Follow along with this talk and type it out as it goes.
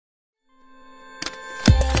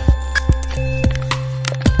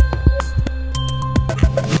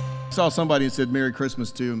saw somebody and said Merry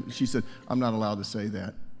Christmas to him. She said, I'm not allowed to say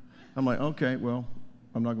that. I'm like, okay, well,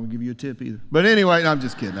 I'm not going to give you a tip either. But anyway, no, I'm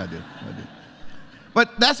just kidding. I did.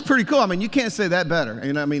 But that's pretty cool. I mean, you can't say that better.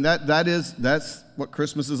 And I mean, that's what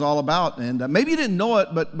Christmas is all about. And maybe you didn't know it,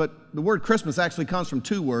 but the word Christmas actually comes from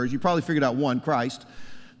two words. You probably figured out one, Christ.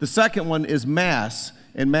 The second one is Mass,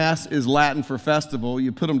 and Mass is Latin for festival.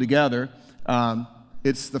 You put them together.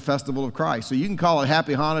 It's the festival of Christ. So you can call it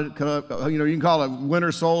Happy Hanukkah, you can call it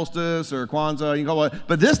Winter Solstice or Kwanzaa, you can call it,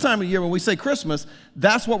 but this time of year when we say Christmas,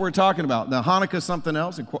 that's what we're talking about. Now Hanukkah is something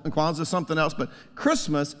else and Kwanzaa is something else, but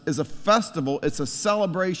Christmas is a festival, it's a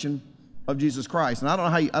celebration of Jesus Christ. And I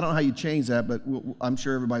don't know how you change that, but I'm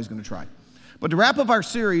sure everybody's going to try. But to wrap up our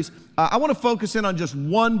series, I want to focus in on just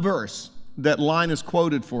one verse that Linus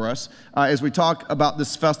quoted for us as we talk about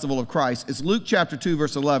this festival of Christ. It's Luke chapter 2,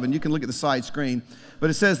 verse 11. You can look at the side screen. But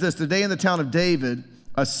it says this, today in the town of David,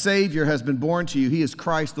 a Savior has been born to you. He is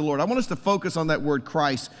Christ the Lord. I want us to focus on that word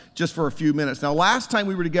Christ just for a few minutes. Now, last time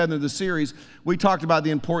we were together in the series, we talked about the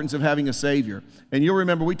importance of having a Savior. And you'll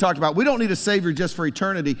remember we talked about we don't need a Savior just for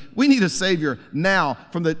eternity. We need a Savior now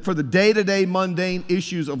for the day-to-day mundane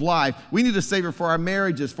issues of life. We need a Savior for our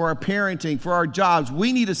marriages, for our parenting, for our jobs.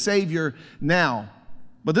 We need a Savior now.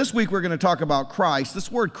 But this week we're going to talk about Christ.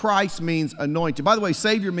 This word Christ means anointed. By the way,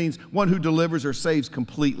 Savior means one who delivers or saves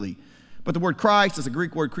completely. But the word Christ is a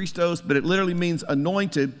Greek word Christos, but it literally means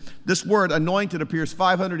anointed. This word anointed appears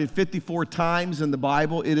 554 times in the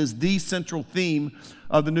Bible. It is the central theme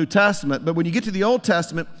of the New Testament. But when you get to the Old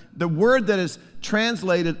Testament, the word that is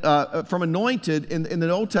translated from anointed in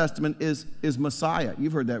the Old Testament is Messiah.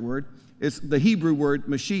 You've heard that word. It's the Hebrew word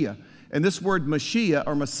Mashiach. And this word Mashiach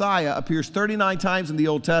or Messiah appears 39 times in the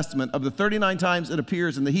Old Testament. Of the 39 times it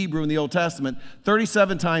appears in the Hebrew in the Old Testament,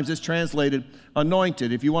 37 times it's translated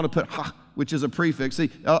anointed. If you want to put ha, which is a prefix. See,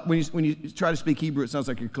 when you try to speak Hebrew, it sounds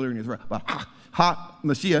like you're clearing your throat. But ha,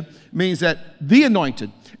 Mashiach, means that the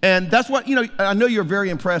anointed. And that's what, I know you're very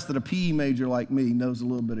impressed that a PE major like me knows a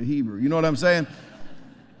little bit of Hebrew. You know what I'm saying?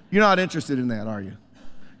 You're not interested in that, are you?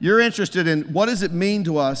 You're interested in what does it mean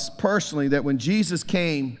to us personally that when Jesus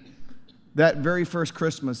came that very first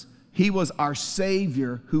Christmas, he was our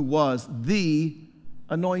Savior who was the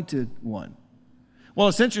anointed one. Well,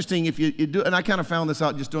 it's interesting if you do, and I kind of found this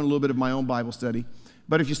out just doing a little bit of my own Bible study,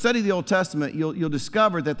 but if you study the Old Testament, you'll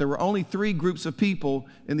discover that there were only three groups of people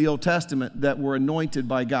in the Old Testament that were anointed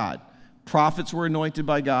by God. Prophets were anointed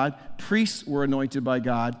by God, priests were anointed by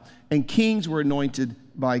God, and kings were anointed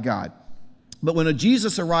by God. But when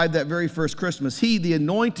Jesus arrived that very first Christmas, he, the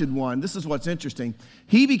anointed one, this is what's interesting,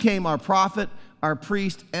 he became our prophet, our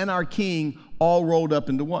priest, and our king all rolled up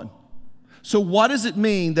into one. So what does it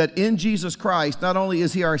mean that in Jesus Christ, not only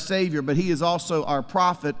is he our Savior, but he is also our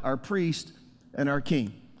prophet, our priest, and our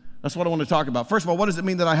king? That's what I want to talk about. First of all, what does it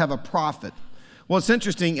mean that I have a prophet? Well, it's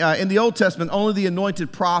interesting. In the Old Testament, only the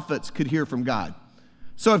anointed prophets could hear from God.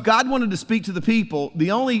 So if God wanted to speak to the people,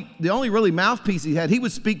 the only really mouthpiece he had, he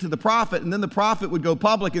would speak to the prophet, and then the prophet would go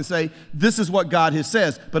public and say, this is what God has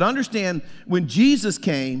said. But understand, when Jesus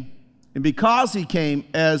came, and because he came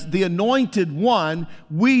as the anointed one,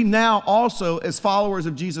 we now also, as followers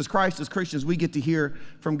of Jesus Christ, as Christians, we get to hear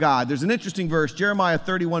from God. There's an interesting verse, Jeremiah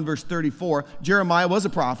 31, verse 34. Jeremiah was a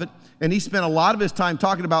prophet, and he spent a lot of his time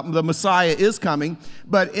talking about the Messiah is coming.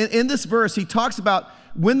 But in this verse, he talks about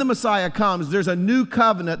when the Messiah comes, there's a new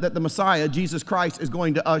covenant that the Messiah, Jesus Christ, is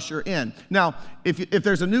going to usher in. Now, if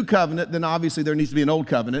there's a new covenant, then obviously there needs to be an old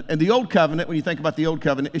covenant. And the old covenant, when you think about the old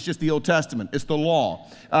covenant, it's just the Old Testament. It's the law.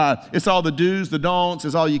 It's all the do's, the don'ts.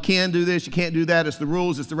 It's all you can do this, you can't do that. It's the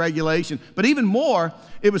rules, it's the regulation. But even more,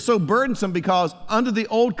 it was so burdensome because under the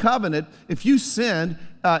old covenant, if you sinned,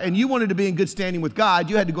 and you wanted to be in good standing with God,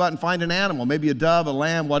 you had to go out and find an animal, maybe a dove, a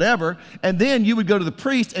lamb, whatever, and then you would go to the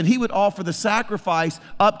priest and he would offer the sacrifice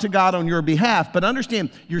up to God on your behalf. But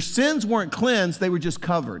understand, your sins weren't cleansed, they were just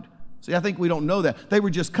covered. See, I think we don't know that. They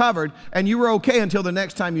were just covered, and you were okay until the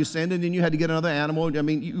next time you sinned, and then you had to get another animal. I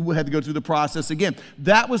mean, you had to go through the process again.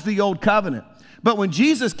 That was the old covenant. But when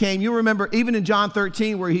Jesus came, you remember even in John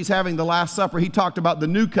 13 where he's having the Last Supper, he talked about the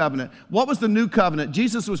new covenant. What was the new covenant?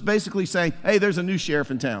 Jesus was basically saying, hey, there's a new sheriff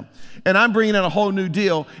in town, and I'm bringing in a whole new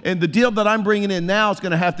deal, and the deal that I'm bringing in now is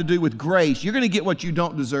going to have to do with grace. You're going to get what you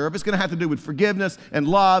don't deserve. It's going to have to do with forgiveness and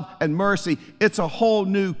love and mercy. It's a whole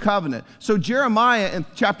new covenant. So Jeremiah in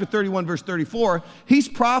chapter 31, verse 34, he's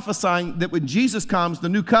prophesying that when Jesus comes, the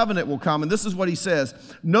new covenant will come, and this is what he says: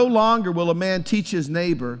 no longer will a man teach his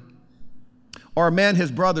neighbor or a man his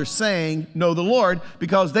brother, saying, know the Lord,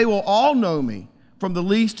 because they will all know me, from the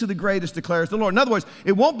least to the greatest, declares the Lord. In other words,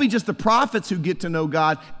 it won't be just the prophets who get to know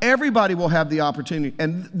God. Everybody will have the opportunity.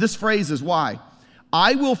 And this phrase is why.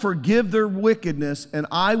 I will forgive their wickedness, and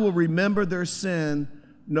I will remember their sin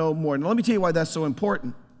no more. Now, let me tell you why that's so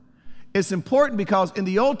important. It's important because in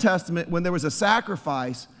the Old Testament, when there was a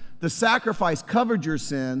sacrifice, the sacrifice covered your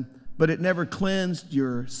sin, but it never cleansed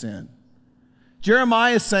your sin.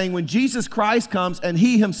 Jeremiah is saying when Jesus Christ comes and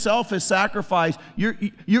he himself is sacrificed,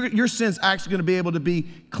 your sin's actually going to be able to be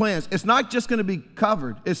cleansed. It's not just going to be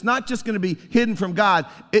covered. It's not just going to be hidden from God.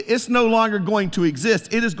 It's no longer going to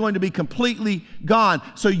exist. It is going to be completely gone.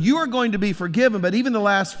 So you are going to be forgiven. But even the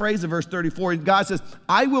last phrase of verse 34, God says,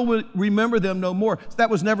 I will remember them no more. So that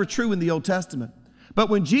was never true in the Old Testament. But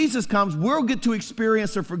when Jesus comes, we'll get to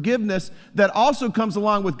experience a forgiveness that also comes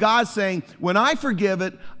along with God saying, when I forgive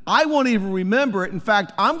it, I won't even remember it. In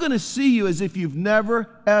fact, I'm going to see you as if you've never,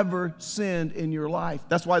 ever sinned in your life.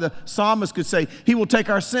 That's why the psalmist could say, he will take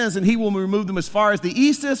our sins and he will remove them as far as the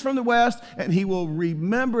east is from the west, and he will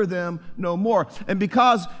remember them no more. And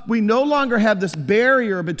because we no longer have this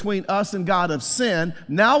barrier between us and God of sin,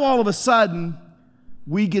 now all of a sudden,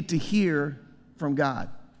 we get to hear from God.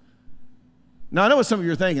 Now, I know what some of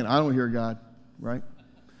you are thinking. I don't hear God, right?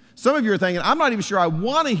 Some of you are thinking, I'm not even sure I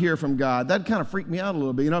want to hear from God. That kind of freaked me out a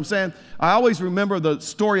little bit. You know what I'm saying? I always remember the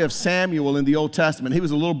story of Samuel in the Old Testament. He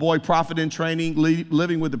was a little boy, prophet in training,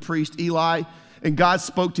 living with the priest Eli, and God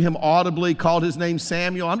spoke to him audibly, called his name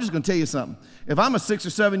Samuel. I'm just going to tell you something. If I'm a 6 or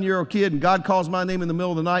 7 year old kid and God calls my name in the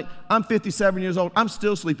middle of the night, I'm 57 years old. I'm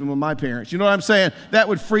still sleeping with my parents. You know what I'm saying? That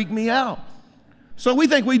would freak me out. So we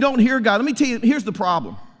think we don't hear God. Let me tell you, here's the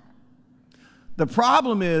problem. The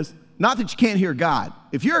problem is not that you can't hear God.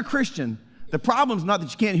 If you're a Christian, the problem is not that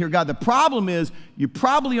you can't hear God. The problem is you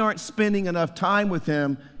probably aren't spending enough time with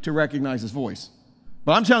him to recognize his voice.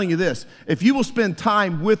 But I'm telling you this, if you will spend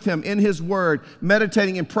time with him in his word,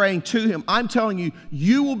 meditating and praying to him, I'm telling you,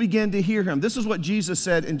 you will begin to hear him. This is what Jesus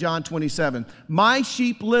said in John 27. My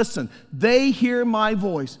sheep listen. They hear my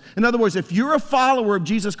voice. In other words, if you're a follower of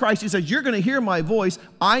Jesus Christ, he says, you're going to hear my voice.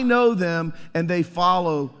 I know them and they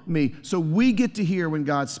follow me. So we get to hear when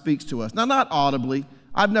God speaks to us. Now, not audibly.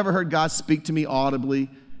 I've never heard God speak to me audibly,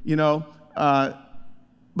 but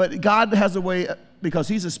God has a way, because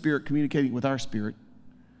he's a spirit communicating with our spirit.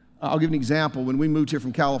 I'll give an example. When we moved here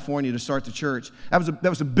from California to start the church, that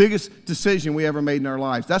was the biggest decision we ever made in our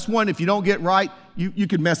lives. That's one, if you don't get right, you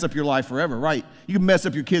could mess up your life forever, right? You can mess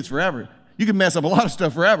up your kids forever. You can mess up a lot of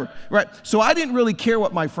stuff forever, right? So I didn't really care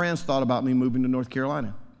what my friends thought about me moving to North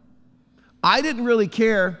Carolina. I didn't really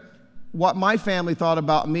care what my family thought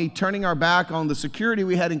about me turning our back on the security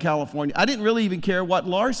we had in California. I didn't really even care what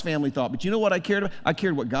Laura's family thought. But you know what I cared about? I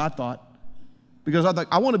cared what God thought. Because I thought,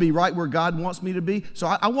 I want to be right where God wants me to be. So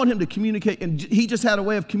I want him to communicate. And he just had a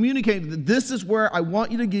way of communicating that this is where I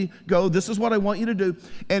want you to go. This is what I want you to do.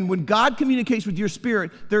 And when God communicates with your spirit,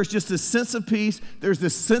 there's just this sense of peace. There's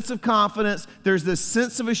this sense of confidence. There's this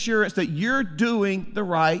sense of assurance that you're doing the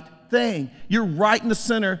right thing. You're right in the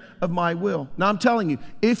center of my will. Now I'm telling you,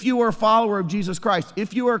 if you are a follower of Jesus Christ,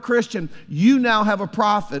 if you are a Christian, you now have a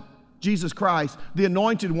prophet, Jesus Christ, the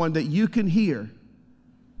anointed one that you can hear.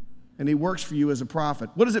 And he works for you as a prophet.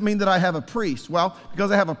 What does it mean that I have a priest? Well, because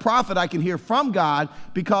I have a prophet, I can hear from God.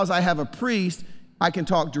 Because I have a priest, I can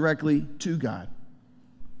talk directly to God.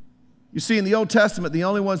 You see, in the Old Testament, the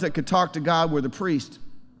only ones that could talk to God were the priests.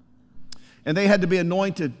 And they had to be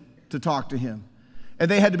anointed to talk to him. And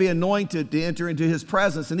they had to be anointed to enter into his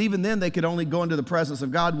presence. And even then, they could only go into the presence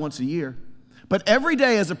of God once a year. But every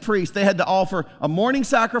day as a priest, they had to offer a morning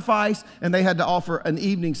sacrifice and they had to offer an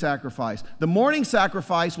evening sacrifice. The morning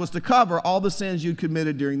sacrifice was to cover all the sins you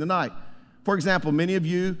committed during the night. For example, many of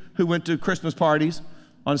you who went to Christmas parties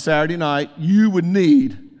on Saturday night, you would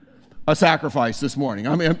need a sacrifice this morning.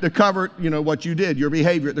 I mean, to cover, what you did, your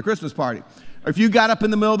behavior at the Christmas party. If you got up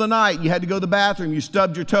in the middle of the night, you had to go to the bathroom, you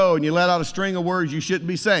stubbed your toe, and you let out a string of words you shouldn't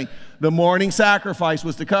be saying. The morning sacrifice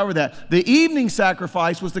was to cover that. The evening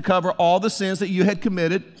sacrifice was to cover all the sins that you had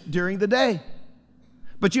committed during the day.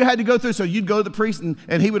 But you had to go through, so you'd go to the priest,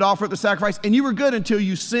 and he would offer the sacrifice, and you were good until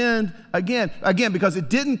you sinned again. Again, because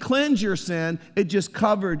it didn't cleanse your sin, it just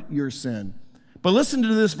covered your sin. But listen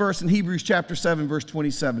to this verse in Hebrews chapter 7, verse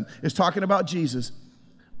 27. It's talking about Jesus.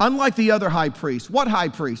 Unlike the other high priest. What high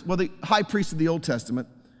priest? Well, the high priest of the Old Testament.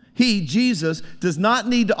 He, Jesus, does not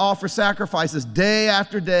need to offer sacrifices day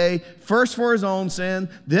after day, first for his own sin,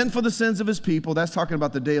 then for the sins of his people. That's talking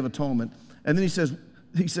about the Day of Atonement. And then he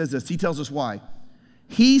says this. He tells us why.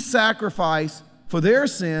 He sacrificed for their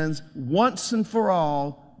sins once and for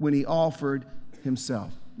all when he offered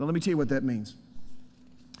himself. Now, let me tell you what that means.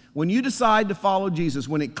 When you decide to follow Jesus,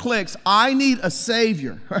 when it clicks, I need a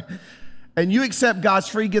Savior, and you accept God's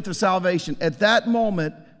free gift of salvation, at that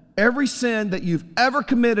moment, every sin that you've ever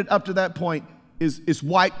committed up to that point is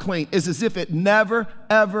wiped clean. It's as if it never,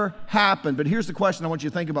 ever happened. But here's the question I want you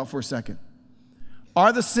to think about for a second.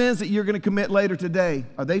 Are the sins that you're going to commit later today,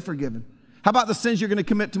 are they forgiven? How about the sins you're going to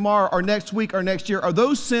commit tomorrow or next week or next year? Are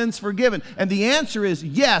those sins forgiven? And the answer is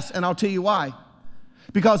yes, and I'll tell you why.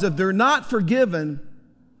 Because if they're not forgiven,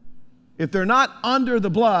 if they're not under the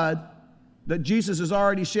blood that Jesus has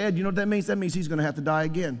already shed, you know what that means? That means he's going to have to die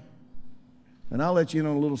again. And I'll let you in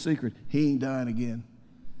on a little secret. He ain't dying again.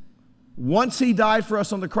 Once he died for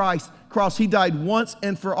us on the cross, he died once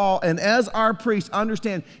and for all. And as our priest,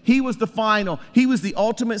 understand, he was the final, he was the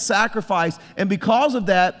ultimate sacrifice. And because of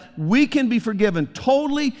that, we can be forgiven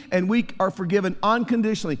totally, and we are forgiven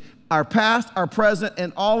unconditionally. Our past, our present,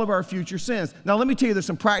 and all of our future sins. Now, let me tell you, there's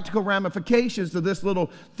some practical ramifications to this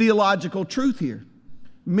little theological truth here.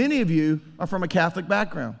 Many of you are from a Catholic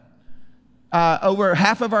background. Over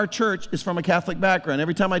half of our church is from a Catholic background.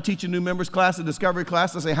 Every time I teach a new members class, a discovery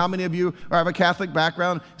class, I say, how many of you have a Catholic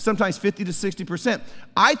background? Sometimes 50 to 60%.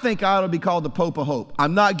 I think I ought to be called the Pope of Hope.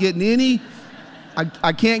 I'm not getting any,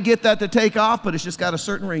 I can't get that to take off, but it's just got a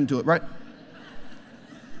certain ring to it, right?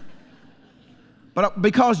 But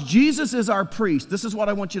because Jesus is our priest, this is what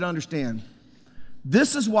I want you to understand.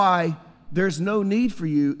 This is why there's no need for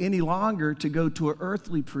you any longer to go to an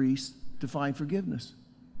earthly priest to find forgiveness.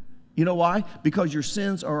 You know why? Because your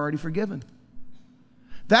sins are already forgiven.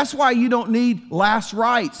 That's why you don't need last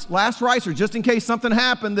rites. Last rites are just in case something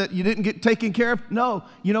happened that you didn't get taken care of. No,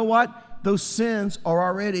 you know what? Those sins are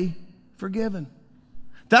already forgiven.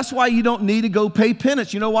 That's why you don't need to go pay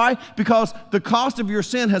penance. You know why? Because the cost of your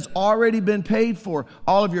sin has already been paid for.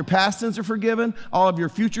 All of your past sins are forgiven. All of your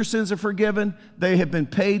future sins are forgiven. They have been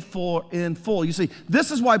paid for in full. You see,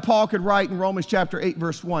 this is why Paul could write in Romans chapter 8,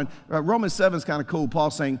 verse 1. Romans 7 is kind of cool.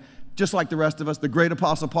 Paul's saying, just like the rest of us, the great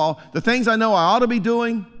apostle Paul, the things I know I ought to be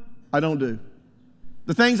doing, I don't do.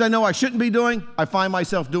 The things I know I shouldn't be doing, I find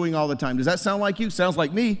myself doing all the time. Does that sound like you? Sounds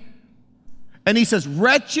like me. And he says,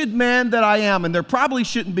 wretched man that I am. And there probably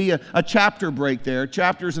shouldn't be a chapter break there.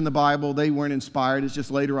 Chapters in the Bible, they weren't inspired. It's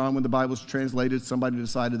just later on when the Bible was translated, somebody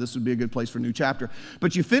decided this would be a good place for a new chapter.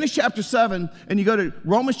 But you finish chapter 7 and you go to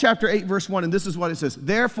Romans chapter 8, verse 1, and this is what it says.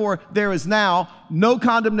 Therefore, there is now no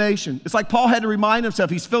condemnation. It's like Paul had to remind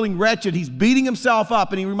himself. He's feeling wretched. He's beating himself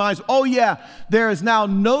up. And he reminds, oh yeah, there is now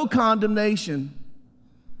no condemnation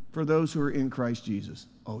for those who are in Christ Jesus.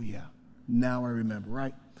 Oh yeah, now I remember,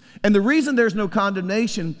 right? And the reason there's no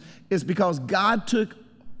condemnation is because God took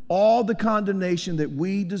all the condemnation that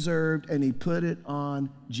we deserved and he put it on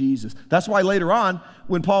Jesus. That's why later on,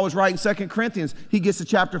 when Paul was writing 2 Corinthians, he gets to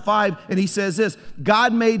chapter 5 and he says this,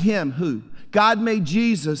 God made him, who? God made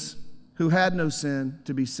Jesus, who had no sin,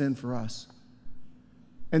 to be sin for us.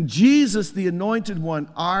 And Jesus, the anointed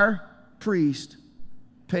one, our priest,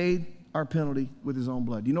 paid our penalty with his own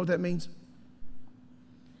blood. Do you know what that means?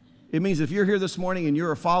 It means if you're here this morning and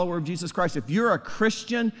you're a follower of Jesus Christ, if you're a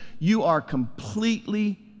Christian, you are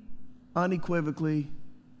completely, unequivocally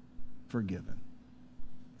forgiven.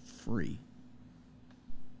 Free.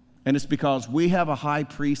 And it's because we have a high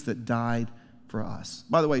priest that died for us.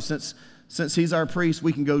 By the way, since he's our priest,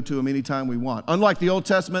 we can go to him anytime we want. Unlike the Old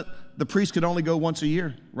Testament, the priest could only go once a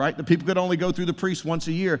year, right? The people could only go through the priest once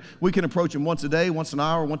a year. We can approach him once a day, once an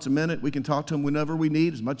hour, once a minute. We can talk to him whenever we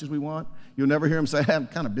need, as much as we want. You'll never hear him say, hey, I'm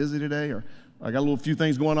kind of busy today, or I got a few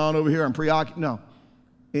things going on over here. I'm preoccupied. No,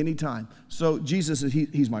 anytime. So Jesus,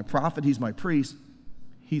 he's my prophet. He's my priest.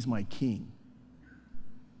 He's my king.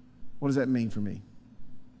 What does that mean for me?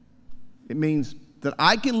 It means that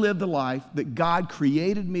I can live the life that God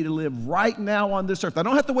created me to live right now on this earth. I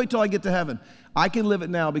don't have to wait till I get to heaven. I can live it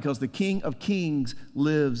now because the King of Kings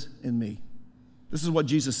lives in me. This is what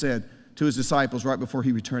Jesus said to his disciples right before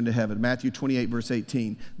he returned to heaven. Matthew 28, verse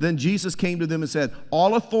 18. Then Jesus came to them and said,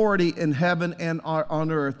 all authority in heaven and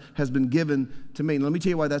on earth has been given to me. And let me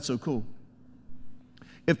tell you why that's so cool.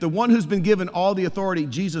 If the one who's been given all the authority,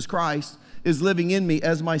 Jesus Christ, is living in me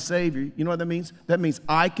as my Savior, you know what that means? That means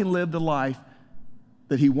I can live the life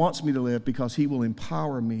that he wants me to live because he will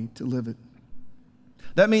empower me to live it.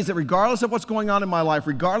 That means that regardless of what's going on in my life,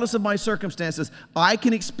 regardless of my circumstances, I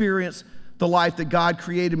can experience the life that God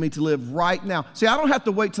created me to live right now. See, I don't have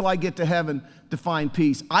to wait till I get to heaven to find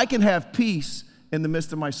peace. I can have peace in the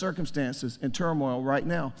midst of my circumstances and turmoil right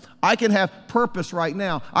now. I can have purpose right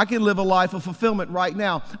now. I can live a life of fulfillment right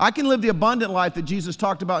now. I can live the abundant life that Jesus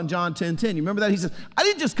talked about in John 10:10. You remember that? He says, I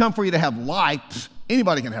didn't just come for you to have life.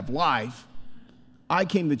 Anybody can have life. I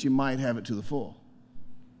came that you might have it to the full.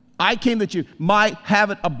 I came that you might have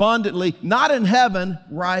it abundantly, not in heaven,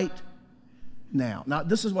 right now. Now,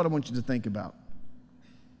 this is what I want you to think about.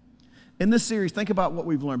 in this series, think about what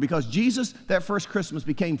we've learned. Because Jesus, that first Christmas,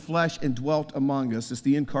 became flesh and dwelt among us. It's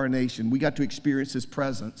the incarnation. We got to experience his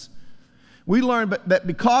presence. We learned that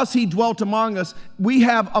because he dwelt among us, we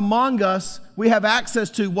have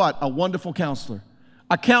access to what? A wonderful counselor.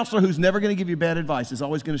 A counselor who's never going to give you bad advice, is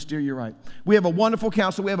always going to steer you right. We have a wonderful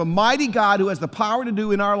counselor. We have a mighty God who has the power to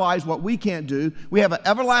do in our lives what we can't do. We have an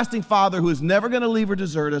everlasting Father who is never going to leave or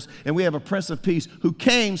desert us. And we have a Prince of Peace who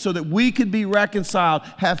came so that we could be reconciled,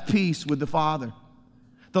 have peace with the Father.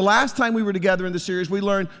 The last time we were together in the series, we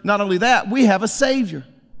learned not only that, we have a Savior,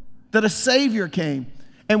 that a Savior came.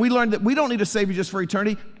 And we learned that we don't need a Savior just for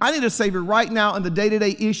eternity. I need a Savior right now in the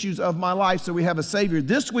day-to-day issues of my life, so we have a Savior.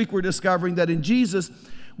 This week we're discovering that in Jesus,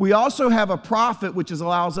 we also have a prophet, which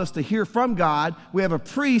allows us to hear from God. We have a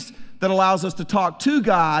priest that allows us to talk to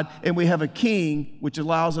God. And we have a king, which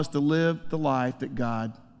allows us to live the life that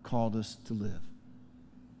God called us to live.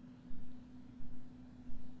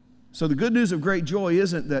 So the good news of great joy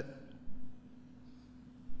isn't that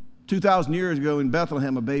 2,000 years ago in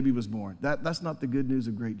Bethlehem, a baby was born. That's not the good news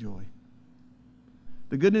of great joy.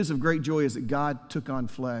 The good news of great joy is that God took on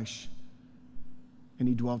flesh and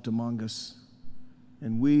he dwelt among us,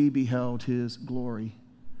 and we beheld his glory.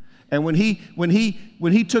 And when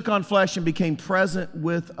he took on flesh and became present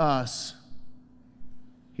with us,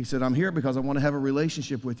 he said, I'm here because I want to have a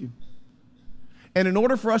relationship with you. And in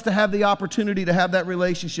order for us to have the opportunity to have that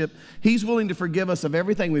relationship, he's willing to forgive us of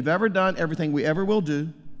everything we've ever done, everything we ever will do.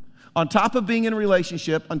 On top of being in a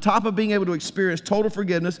relationship, on top of being able to experience total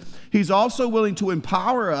forgiveness, he's also willing to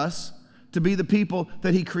empower us to be the people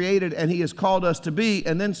that he created and he has called us to be.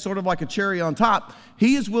 And then sort of like a cherry on top,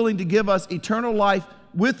 he is willing to give us eternal life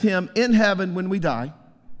with him in heaven when we die.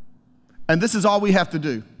 And this is all we have to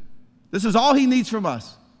do. This is all he needs from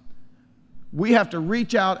us. We have to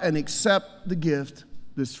reach out and accept the gift,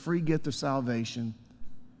 this free gift of salvation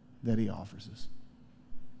that he offers us.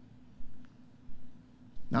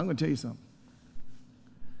 Now, I'm going to tell you something.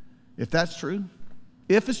 If that's true,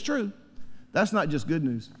 if it's true, that's not just good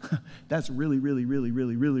news. That's really, really, really,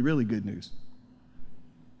 really, really, really good news.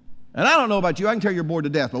 And I don't know about you. I can tell you're bored to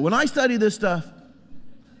death. But when I study this stuff,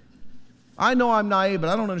 I know I'm naive, but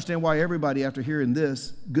I don't understand why everybody, after hearing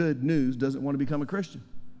this good news, doesn't want to become a Christian.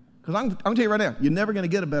 Because I'm going to tell you right now, you're never going to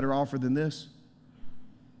get a better offer than this.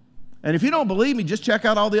 And if you don't believe me, just check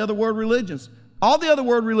out all the other world religions. All the other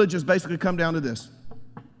world religions basically come down to this.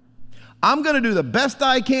 I'm going to do the best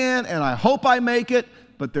I can, and I hope I make it,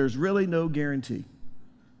 but there's really no guarantee.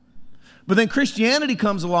 But then Christianity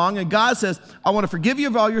comes along, and God says, I want to forgive you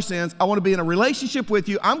of all your sins. I want to be in a relationship with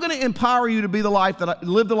you. I'm going to empower you to be live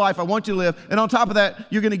the life I want you to live. And on top of that,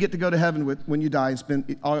 you're going to get to go to heaven when you die and spend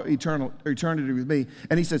eternity with me.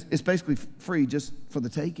 And he says, it's basically free just for the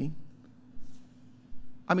taking.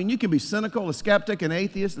 I mean, you can be cynical, a skeptic, an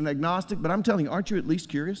atheist, an agnostic, but I'm telling you, aren't you at least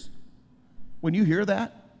curious when you hear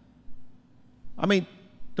that? I mean,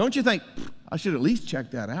 don't you think, I should at least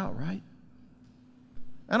check that out, right?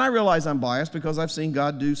 And I realize I'm biased because I've seen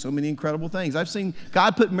God do so many incredible things. I've seen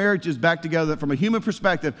God put marriages back together that from a human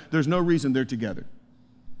perspective, there's no reason they're together.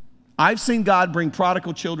 I've seen God bring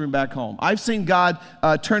prodigal children back home. I've seen God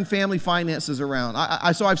turn family finances around.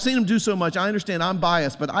 So I've seen him do so much. I understand I'm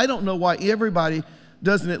biased, but I don't know why everybody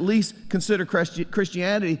doesn't at least consider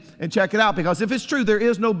Christianity and check it out. Because if it's true, there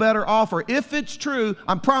is no better offer. If it's true,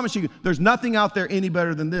 I promise you, there's nothing out there any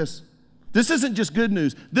better than this. This isn't just good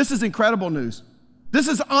news. This is incredible news. This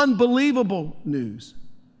is unbelievable news.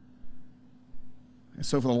 And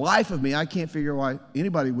so for the life of me, I can't figure why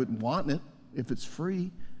anybody wouldn't want it if it's free.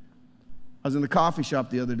 I was in the coffee shop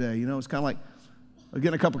the other day. You know, it's kind of like I was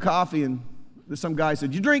getting a cup of coffee, and some guy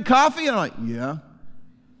said, you drink coffee? And I'm like, yeah.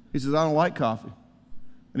 He says, I don't like coffee.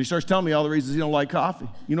 And he starts telling me all the reasons he don't like coffee.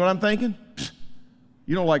 You know what I'm thinking?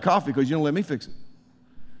 You don't like coffee because you don't let me fix it.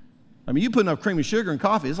 I mean, you put enough cream and sugar in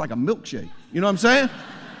coffee, it's like a milkshake. You know what I'm saying?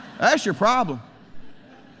 That's your problem.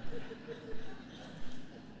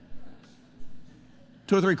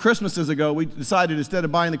 2 or 3 Christmases ago, we decided instead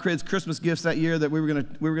of buying the kids Christmas gifts that year that we were going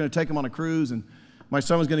to take them on a cruise, and my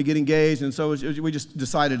son was going to get engaged, and so we just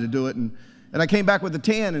decided to do it. And I came back with a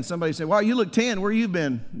tan, and somebody said, wow, you look tan. Where you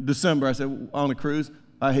been December? I said, on a cruise.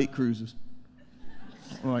 I hate cruises.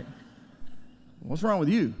 I'm like, what's wrong with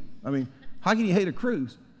you? I mean, how can you hate a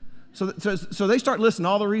cruise? So they start listing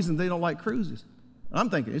all the reasons they don't like cruises.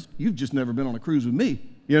 I'm thinking, you've just never been on a cruise with me,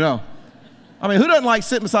 you know. I mean, who doesn't like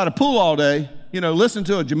sitting beside a pool all day, you know, listening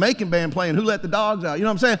to a Jamaican band playing Who Let the Dogs Out? You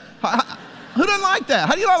know what I'm saying? Who doesn't like that?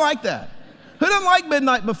 How do you not like that? Who doesn't like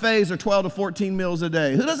midnight buffets or 12 to 14 meals a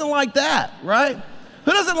day? Who doesn't like that, right?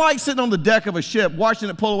 Who doesn't like sitting on the deck of a ship, watching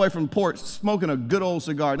it pull away from port, smoking a good old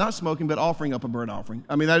cigar? Not smoking, but offering up a burnt offering.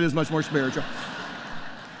 I mean, that is much more spiritual.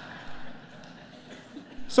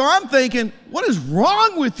 So I'm thinking, what is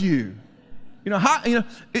wrong with you?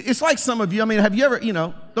 It's like some of you, I mean, have you ever,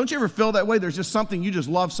 don't you ever feel that way? There's just something you just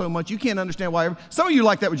love so much. You can't understand why. Some of you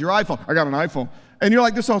like that with your iPhone. I got an iPhone. And you're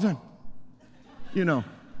like this all the time.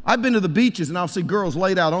 I've been to the beaches and I'll see girls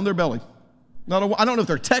laid out on their belly. I don't know if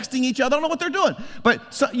they're texting each other. I don't know what they're doing.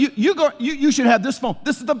 But so you should have this phone.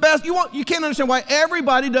 This is the best. You can't understand why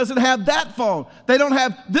everybody doesn't have that phone. They don't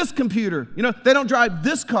have this computer. They don't drive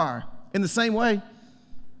this car in the same way.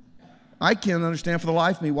 I can't understand for the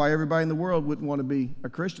life of me why everybody in the world wouldn't want to be a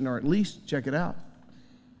Christian or at least check it out.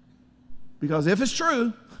 Because if it's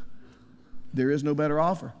true, there is no better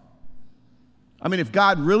offer. I mean, if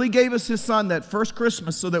God really gave us his son that first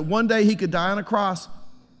Christmas so that one day he could die on a cross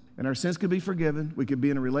and our sins could be forgiven, we could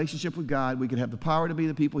be in a relationship with God, we could have the power to be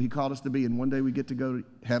the people he called us to be, and one day we get to go to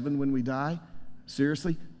heaven when we die,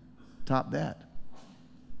 seriously, top that.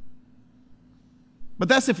 But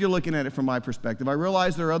that's if you're looking at it from my perspective. I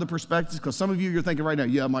realize there are other perspectives because some of you're thinking right now,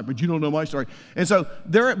 yeah, Mike, but you don't know my story. And so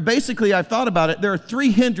I've thought about it. There are 3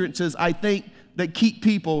 hindrances, I think, that keep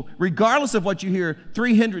people, regardless of what you hear,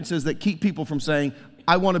 3 hindrances that keep people from saying,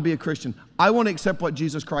 I want to be a Christian. I want to accept what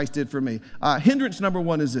Jesus Christ did for me. Hindrance number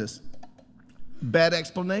 1 is this: bad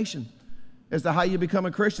explanation as to how you become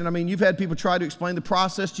a Christian. I mean, you've had people try to explain the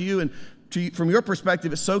process to you, and from your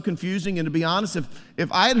perspective, it's so confusing. And to be honest,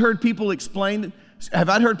 if I had heard people explain it, have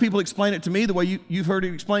I heard people explain it to me the way you've heard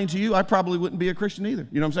it explained to you, I probably wouldn't be a Christian either.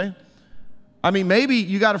 You know what I'm saying? I mean, maybe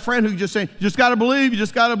you got a friend who just saying, you just got to believe, you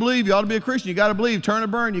ought to be a Christian, you got to believe, turn or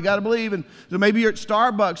burn, you got to believe. And so maybe you're at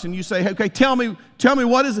Starbucks and you say, okay, tell me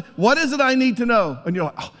what is it I need to know? And you're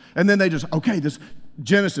like, oh. And then they just, okay, this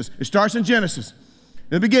Genesis, it starts in Genesis.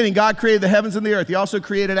 In the beginning, God created the heavens and the earth. He also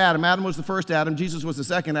created Adam. Adam was the first Adam. Jesus was the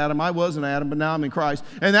second Adam. I was an Adam, but now I'm in Christ.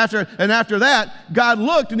 And after that, God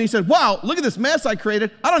looked and he said, wow, look at this mess I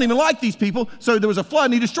created. I don't even like these people. So there was a flood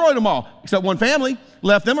and he destroyed them all, except one family,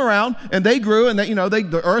 left them around, and they grew, and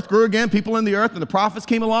the earth grew again, people in the earth, and the prophets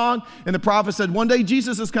came along, and the prophets said, one day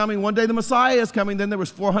Jesus is coming, one day the Messiah is coming. Then there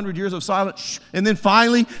was 400 years of silence, and then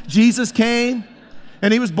finally Jesus came.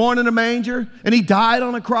 And he was born in a manger, and he died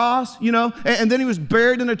on a cross, and then he was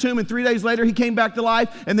buried in a tomb, and 3 days later he came back to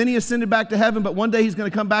life, and then he ascended back to heaven, but one day he's going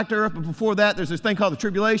to come back to earth. But before that, there's this thing called the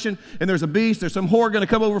tribulation, and there's a beast, there's some whore going to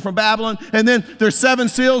come over from Babylon, and then there's 7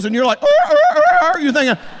 seals, and you're like, you're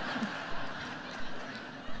thinking,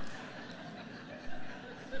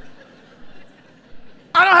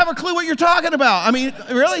 I don't have a clue what you're talking about. I mean,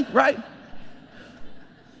 really? Right?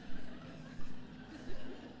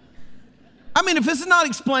 I mean, if this is not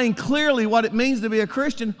explained clearly what it means to be a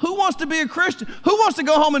Christian, who wants to be a Christian? Who wants to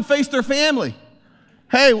go home and face their family?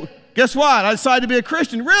 Hey, guess what? I decided to be a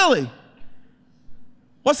Christian. Really?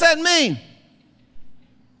 What's that mean?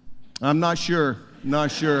 I'm not sure.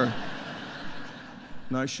 Not sure.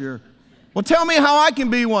 Well, tell me how I can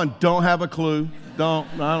be one. Don't have a clue. I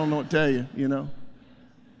don't know what to tell you,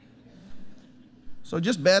 So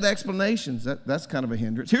just bad explanations. That's kind of a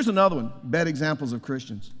hindrance. Here's another one. Bad examples of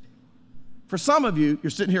Christians. For some of you, you're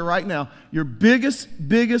sitting here right now, your biggest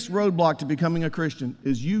roadblock to becoming a Christian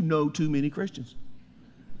is you know too many Christians.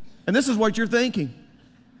 And this is what you're thinking.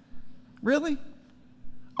 Really?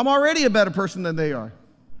 I'm already a better person than they are.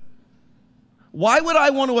 Why would I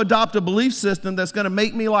want to adopt a belief system that's going to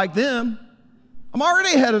make me like them? I'm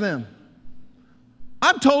already ahead of them.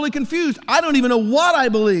 I'm totally confused. I don't even know what I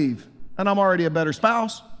believe. And I'm already a better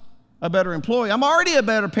spouse, a better employee. I'm already a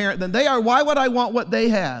better parent than they are. Why would I want what they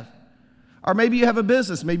have? Or maybe you have a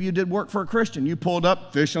business. Maybe you did work for a Christian. You pulled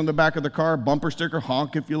up, fish on the back of the car, bumper sticker,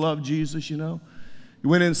 honk if you love Jesus, You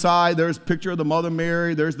went inside, there's a picture of the Mother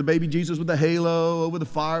Mary, there's the baby Jesus with the halo over the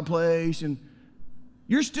fireplace, and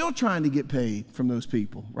you're still trying to get paid from those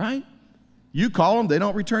people, right? You call them, they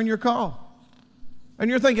don't return your call. And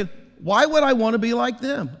you're thinking, why would I want to be like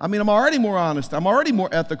them? I mean, I'm already more honest. I'm already more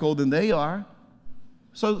ethical than they are.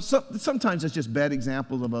 So sometimes it's just bad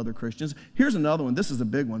examples of other Christians. Here's another one. This is a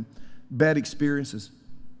big one. Bad experiences.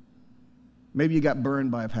 Maybe you got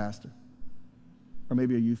burned by a pastor, or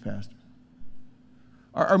maybe a youth pastor.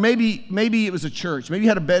 Or maybe it was a church. Maybe you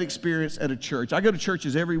had a bad experience at a church. I go to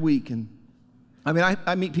churches every week, and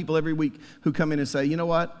I meet people every week who come in and say, you know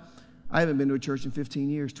what? I haven't been to a church in 15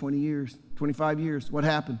 years, 20 years, 25 years. What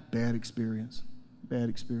happened? Bad experience.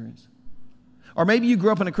 Or maybe you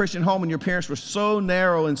grew up in a Christian home and your parents were so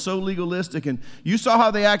narrow and so legalistic, and you saw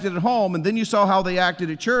how they acted at home, and then you saw how they acted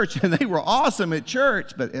at church, and they were awesome at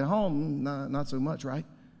church, but at home, not so much, right?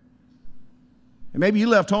 And maybe you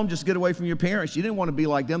left home just to get away from your parents. You didn't want to be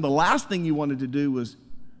like them. The last thing you wanted to do was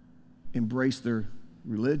embrace their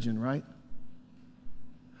religion, right?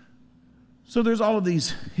 So there's all of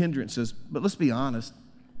these hindrances, but let's be honest.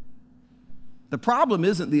 The problem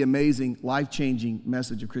isn't the amazing, life-changing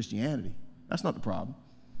message of Christianity. That's not the problem.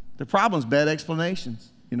 The problem is bad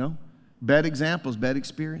explanations, bad examples, bad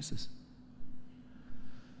experiences.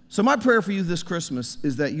 So my prayer for you this Christmas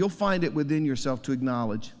is that you'll find it within yourself to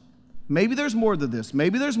acknowledge, maybe there's more to this.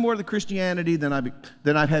 Maybe there's more to Christianity than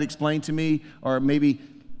I've had explained to me, or maybe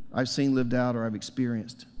I've seen lived out or I've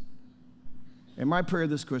experienced. And my prayer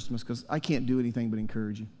this Christmas, because I can't do anything but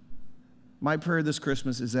encourage you, my prayer this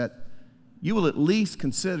Christmas is that you will at least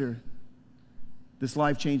consider this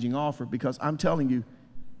life-changing offer, because I'm telling you,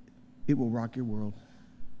 it will rock your world.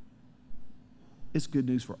 It's good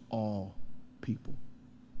news for all people.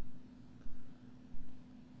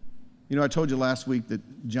 I told you last week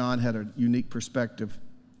that John had a unique perspective.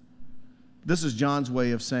 This is John's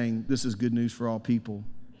way of saying this is good news for all people.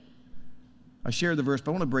 I shared the verse,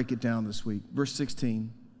 but I want to break it down this week. Verse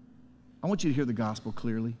 16. I want you to hear the gospel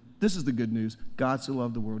clearly. This is the good news. God so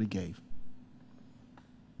loved the world, he gave.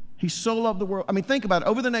 He so loved the world. Think about it.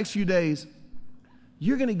 Over the next few days,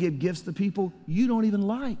 you're going to give gifts to people you don't even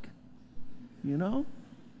like.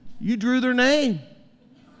 You drew their name.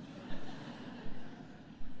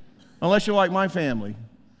 Unless you're like my family.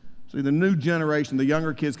 See, the new generation, the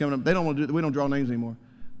younger kids coming up, they don't want to we don't draw names anymore.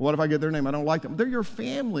 What if I get their name? I don't like them. They're your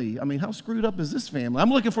family. How screwed up is this family? I'm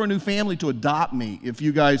looking for a new family to adopt me if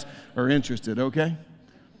you guys are interested, okay?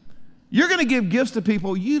 You're going to give gifts to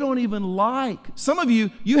people you don't even like. Some of you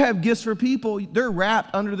have gifts for people, they're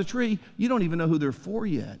wrapped under the tree. You don't even know who they're for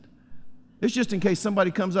yet. It's just in case somebody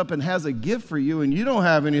comes up and has a gift for you and you don't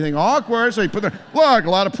have anything awkward. So you put there, look, a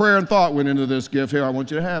lot of prayer and thought went into this gift. Here, I want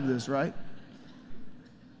you to have this, right?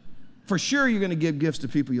 For sure, you're going to give gifts to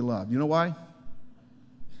people you love. You know why?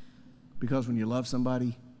 Because when you love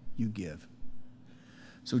somebody, you give.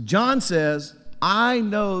 So John says, I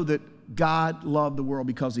know that God loved the world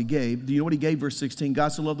because he gave. Do you know what he gave? Verse 16, God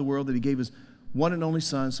so loved the world that he gave his one and only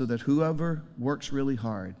son so that whoever works really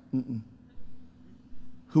hard,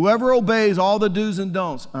 whoever obeys all the do's and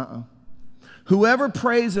don'ts, whoever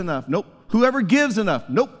prays enough, nope. Whoever gives enough,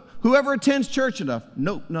 nope. Whoever attends church enough,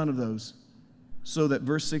 nope, none of those. So that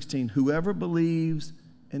verse 16, whoever believes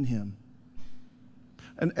in him.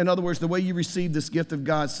 In other words, the way you receive this gift of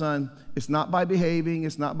God's Son, it's not by behaving,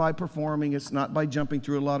 it's not by performing, it's not by jumping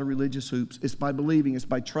through a lot of religious hoops. It's by believing, it's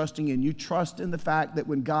by trusting, and you trust in the fact that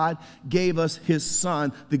when God gave us his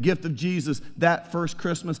Son, the gift of Jesus, that first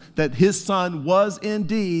Christmas, that his Son was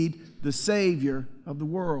indeed the Savior of the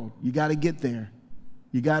world. You got to get there.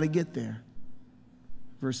 You got to get there.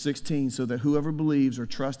 Verse 16, so that whoever believes or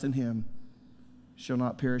trusts in him shall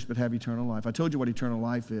not perish but have eternal life. I told you what eternal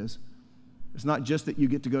life is. It's not just that you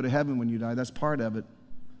get to go to heaven when you die. That's part of it.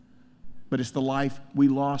 But it's the life we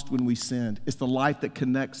lost when we sinned. It's the life that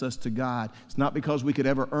connects us to God. It's not because we could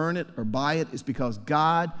ever earn it or buy it. It's because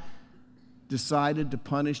God decided to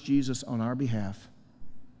punish Jesus on our behalf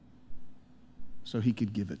so he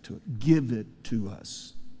could give it to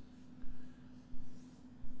us.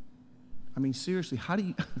 Seriously, how do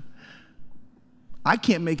you... I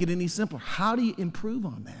can't make it any simpler. How do you improve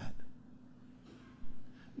on that?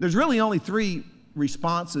 There's really only three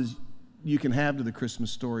responses you can have to the Christmas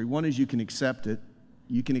story. One is you can accept it.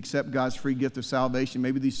 You can accept God's free gift of salvation.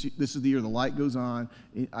 Maybe this is the year the light goes on.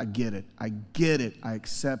 I get it. I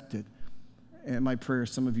accept it. And my prayer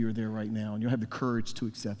is some of you are there right now, and you'll have the courage to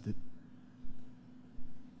accept it.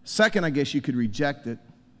 Second, I guess you could reject it.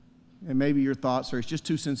 And maybe your thoughts are, it's just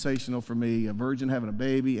too sensational for me. A virgin having a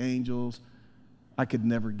baby, angels. I could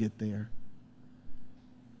never get there.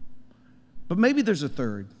 But maybe there's a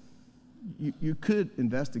third. You could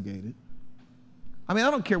investigate it. I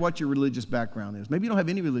don't care what your religious background is. Maybe you don't have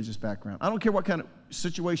any religious background. I don't care what kind of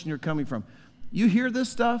situation you're coming from. You hear this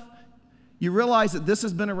stuff, you realize that this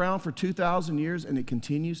has been around for 2,000 years and it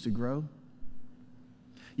continues to grow.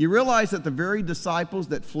 You realize that the very disciples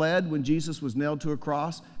that fled when Jesus was nailed to a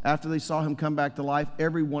cross, after they saw him come back to life,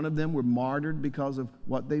 every one of them were martyred because of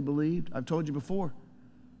what they believed. I've told you before.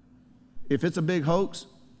 If it's a big hoax,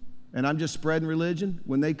 and I'm just spreading religion,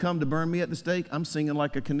 when they come to burn me at the stake, I'm singing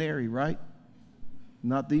like a canary, right?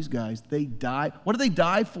 Not these guys. They die. What do they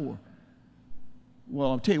die for?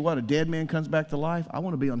 Well, I'll tell you what, a dead man comes back to life. I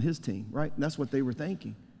want to be on his team, right? And that's what they were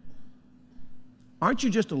thinking. Aren't you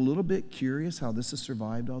just a little bit curious how this has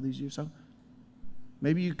survived all these years? So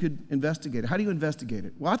maybe you could investigate it. How do you investigate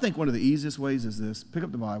it? Well, I think one of the easiest ways is this. Pick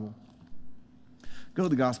up the Bible. Go to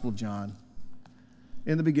the Gospel of John.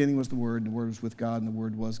 In the beginning was the Word, and the Word was with God, and the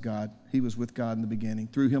Word was God. He was with God in the beginning.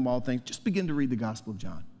 Through him all things. Just begin to read the Gospel of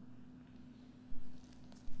John.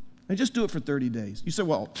 And just do it for 30 days. You say,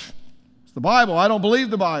 well, it's the Bible. I don't believe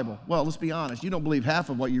the Bible. Well, let's be honest. You don't believe half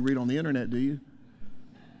of what you read on the internet, do you?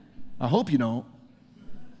 I hope you don't.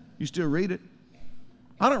 You still read it.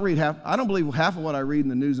 I don't believe half of what I read in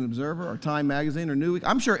the News and Observer or Time Magazine or New Week.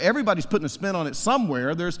 I'm sure everybody's putting a spin on it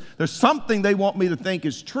somewhere. There's something they want me to think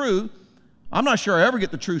is true. I'm not sure I ever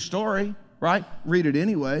get the true story, right? Read it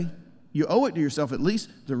anyway. You owe it to yourself at least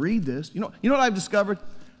to read this. You know what I've discovered?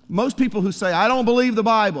 Most people who say, I don't believe the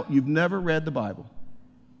Bible, you've never read the Bible.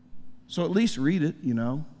 So at least read it,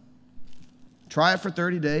 Try it for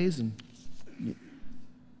 30 days, and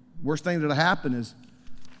worst thing that'll happen is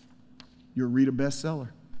you'll read a bestseller.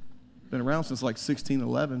 Been around since like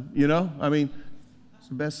 1611, it's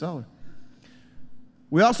a bestseller.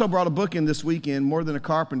 We also brought a book in this weekend, More Than a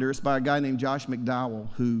Carpenter. It's by a guy named Josh McDowell,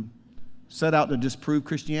 who set out to disprove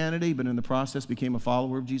Christianity, but in the process became a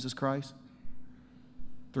follower of Jesus Christ.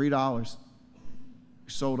 $3.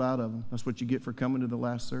 Sold out of them. That's what you get for coming to the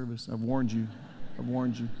last service. I've warned you.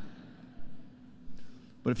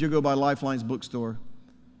 But if you go by Lifeline's bookstore,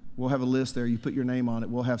 we'll have a list there. You put your name on it.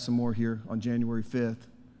 We'll have some more here on January 5th.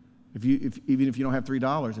 Even if you don't have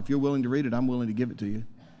 $3, if you're willing to read it, I'm willing to give it to you.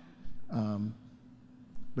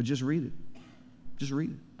 But just read it. Just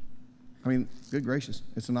read it. Good gracious,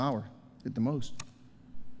 it's an hour at the most.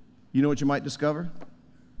 You know what you might discover?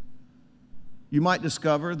 You might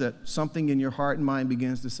discover that something in your heart and mind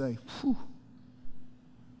begins to say, whew,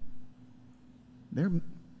 there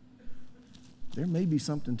may be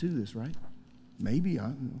something to this, right? Maybe, I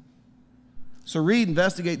don't know. So read,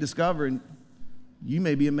 investigate, discover, and you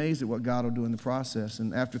may be amazed at what God will do in the process.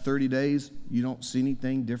 And after 30 days, you don't see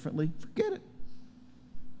anything differently, forget it.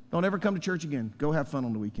 Don't ever come to church again. Go have fun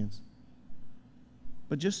on the weekends.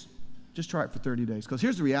 But just try it for 30 days. Because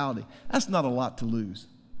here's the reality. That's not a lot to lose.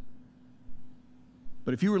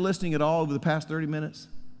 But if you were listening at all over the past 30 minutes,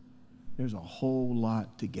 there's a whole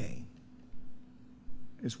lot to gain.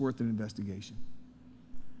 It's worth an investigation.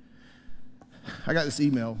 I got this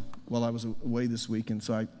email while I was away this week, and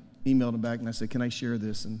so I emailed him back and I said, can I share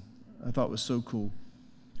this? And I thought it was so cool.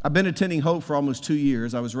 I've been attending Hope for almost 2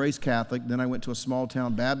 years. I was raised Catholic. Then I went to a small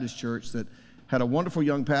town Baptist church that had a wonderful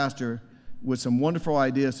young pastor with some wonderful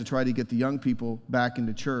ideas to try to get the young people back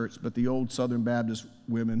into church, but the old Southern Baptist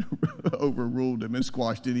women overruled him and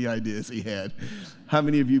squashed any ideas he had. How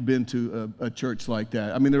many of you have been to a church like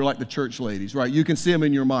that? They're like the church ladies, right? You can see them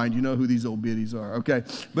in your mind. You know who these old biddies are, okay?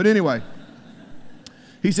 But anyway,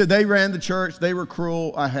 he said they ran the church. They were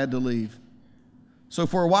cruel. I had to leave. So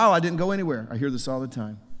for a while, I didn't go anywhere. I hear this all the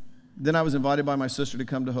time. Then I was invited by my sister to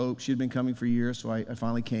come to Hope. She had been coming for years, so I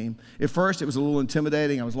finally came. At first, it was a little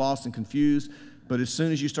intimidating. I was lost and confused. But as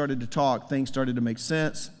soon as you started to talk, things started to make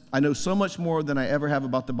sense. I know so much more than I ever have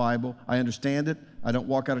about the Bible. I understand it. I don't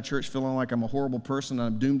walk out of church feeling like I'm a horrible person and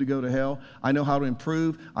I'm doomed to go to hell. I know how to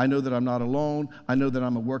improve. I know that I'm not alone. I know that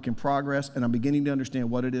I'm a work in progress, and I'm beginning to understand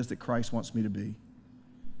what it is that Christ wants me to be.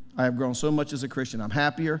 I have grown so much as a Christian. I'm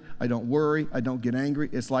happier. I don't worry. I don't get angry.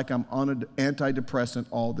 It's like I'm on an antidepressant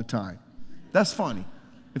all the time. That's funny.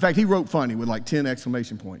 In fact, he wrote funny with like 10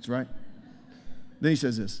 exclamation points, right? Then he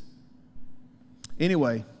says this.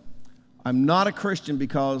 Anyway, I'm not a Christian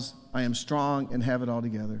because I am strong and have it all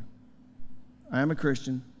together. I am a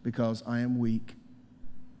Christian because I am weak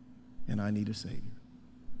and I need a Savior.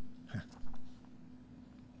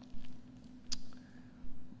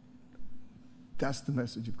 That's the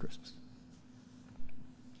message of Christmas.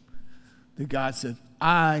 That God said,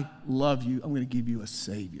 I love you. I'm going to give you a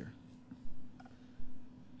Savior.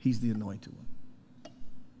 He's the anointed one.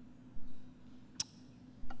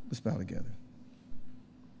 Let's bow together.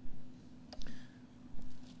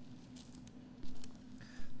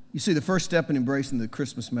 You see, the first step in embracing the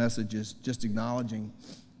Christmas message is just acknowledging,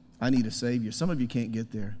 I need a Savior. Some of you can't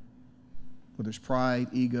get there. Whether it's pride,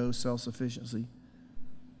 ego, self-sufficiency.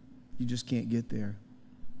 You just can't get there.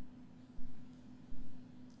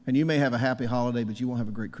 And you may have a happy holiday, but you won't have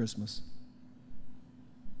a great Christmas.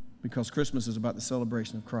 Because Christmas is about the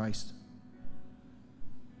celebration of Christ.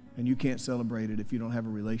 And you can't celebrate it if you don't have a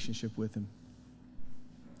relationship with Him.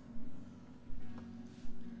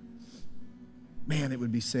 Man, it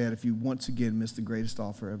would be sad if you once again missed the greatest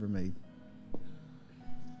offer ever made.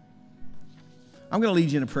 I'm going to lead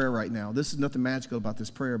you in a prayer right now. This is nothing magical about this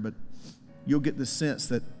prayer, but you'll get the sense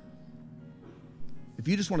that if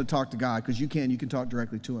you just want to talk to God, because you can talk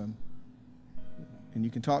directly to Him. And you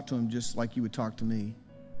can talk to Him just like you would talk to me.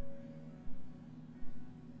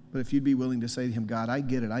 But if you'd be willing to say to Him, God, I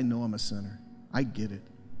get it. I know I'm a sinner. I get it.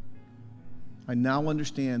 I now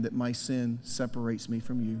understand that my sin separates me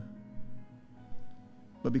from you.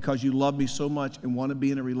 But because you love me so much and want to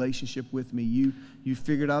be in a relationship with me, you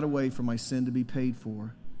figured out a way for my sin to be paid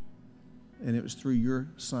for. And it was through your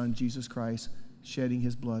Son, Jesus Christ, shedding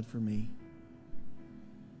his blood for me.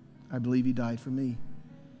 I believe he died for me.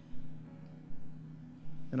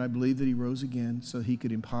 And I believe that he rose again so he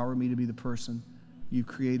could empower me to be the person you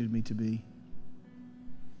created me to be.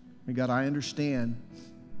 And God, I understand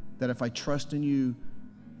that if I trust in you,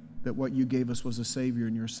 that what you gave us was a Savior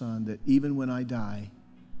in your Son, that even when I die,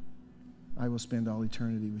 I will spend all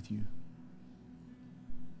eternity with you.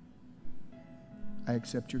 I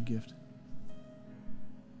accept your gift.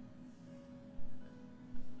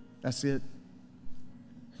 That's it.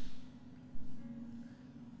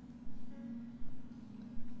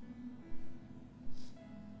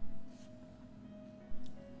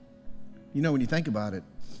 You know, when you think about it,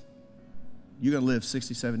 you're going to live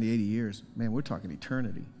 60, 70, 80 years. Man, we're talking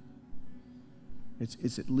eternity.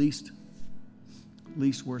 It's at least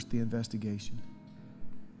worth the investigation.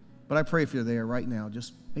 But I pray if you're there right now,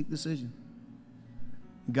 just make the decision.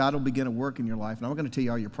 God will begin to work in your life. And I'm not going to tell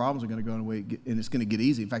you all your problems are going to go away and it's going to get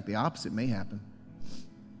easy. In fact, the opposite may happen.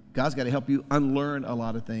 God's got to help you unlearn a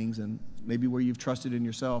lot of things, and maybe where you've trusted in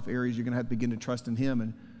yourself, areas you're going to have to begin to trust in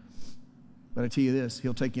him. But I tell you this,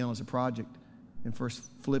 he'll take you on as a project. In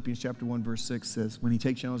Philippians chapter 1, verse 6 says, when he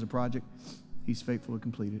takes you on as a project, he's faithful to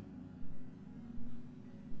complete it.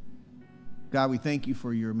 God, we thank you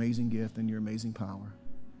for your amazing gift and your amazing power.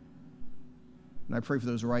 And I pray for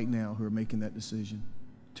those right now who are making that decision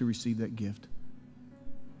to receive that gift,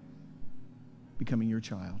 becoming your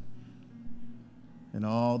child, and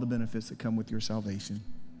all the benefits that come with your salvation.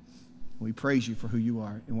 We praise you for who you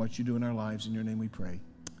are and what you do in our lives. In your name we pray.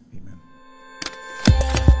 Amen.